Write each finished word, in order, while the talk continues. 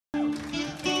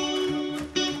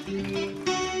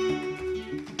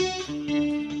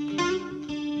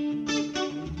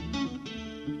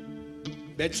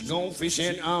Bet you gone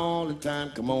fishing all the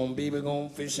time. Come on, baby, gone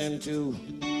fishing too.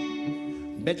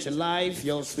 Bet your life,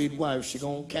 your sweet wife, she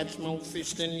gonna catch more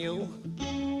fish than you.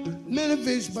 Many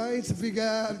fish bites if you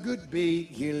got a good bait.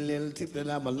 Here a little tip that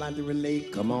I would like to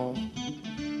relate. Come on,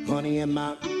 honey and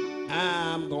my,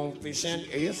 I'm gone fishing.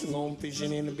 Yes, I'm gone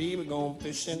fishing and the baby gone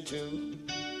fishing too.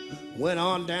 Went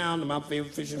on down to my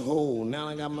favorite fishing hole. Now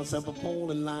I got myself a pole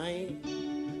and line.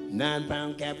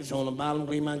 9-pound catfish on the bottom,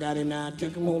 cream I got it now. I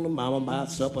took him home to mama by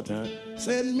supper time.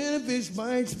 Said many fish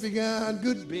bites, figure out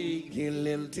good bait. Here a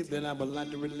little tip that I would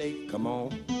like to relate. Come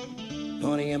on,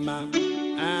 honey and my,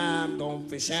 I'm going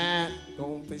fishing.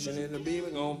 Going fishing and the baby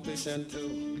going fishing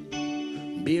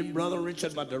too. Big brother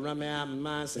Richard about to run me out of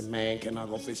my mind. Said, man, can I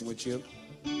go fishing with you?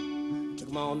 Took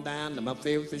him on down to my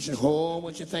favorite fishing hole.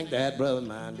 What you think that brother of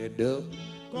mine did do?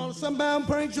 Called some bound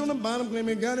perch on the bottom, claim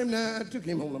he got him now. I took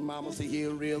him home to mama, say he a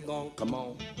real gone. Come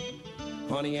on,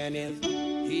 honey and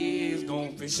he's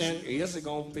gone fishing. Yes, he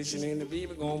gone fishing and the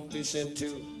baby gone fishing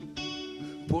too.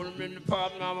 Put him in the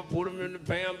pot, mama, put him in the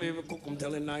pan, baby, cook him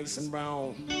till he nice and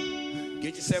brown.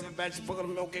 Get yourself a batch of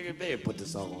fucking milk in your bed. Put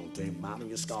this all on the table, mama,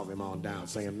 you scarf him on down,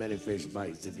 singing many fish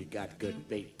bites if you got good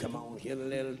bait. Come on, hear a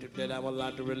little tip that I would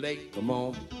like to relate. Come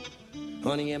on,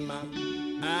 honey and my,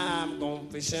 I'm going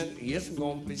fishing. Yes, I'm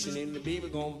going fishing and the baby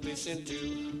going fishing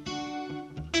too.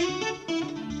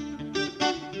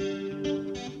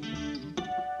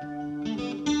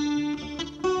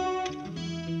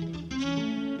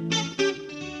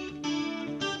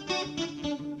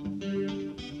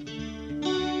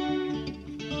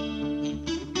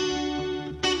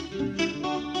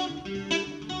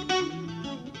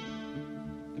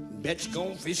 Bet you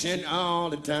gone fishing all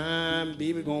the time,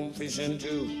 baby gone fishing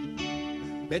too.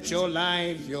 Bet your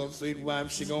life, your sweet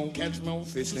wife, she gon' catch more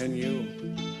fish than you.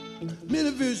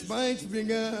 Many fish bites, big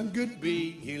good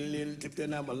bait. Here a little tip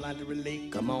that I would like to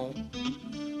relate. Come on,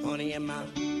 honey and my,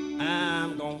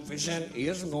 I'm gone fishing.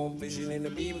 Yes, I'm gone fishing and the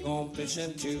baby gone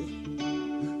fishing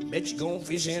too. Bet you gone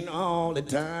fishing all the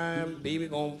time, baby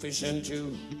gone fishing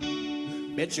too.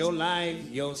 Bet your life,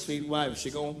 your sweet wife, she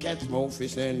gon' catch more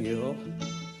fish than you.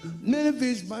 Many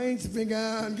fish bites, big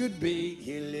good bait.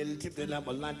 Here a little tip that I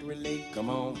would like to relate. Come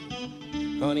on,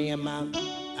 honey and my,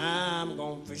 I'm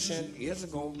gone fishing. Yes, I'm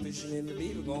gone fishing and the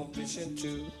baby gone fishing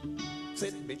too.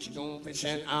 Said, bitch, you gone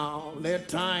fishing all the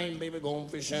time, baby gone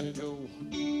fishing too.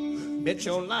 Bet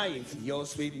your life, your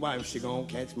sweet wife, she gon'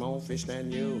 catch more fish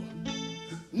than you.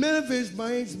 Many fish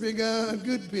bites, big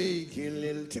good bait. Here a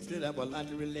little tip that I would like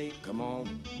to relate. Come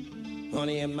on,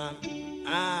 honey and my,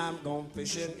 I'm gone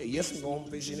fishing. Yes, I'm gone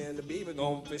fishing and the baby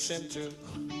gone fishing too.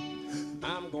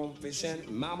 I'm gone fishing,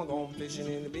 mama gone fishing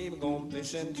and the baby gone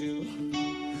fishing too.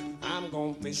 I'm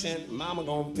gone fishing, mama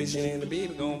gone fishing and the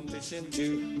baby gone fishing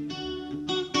too.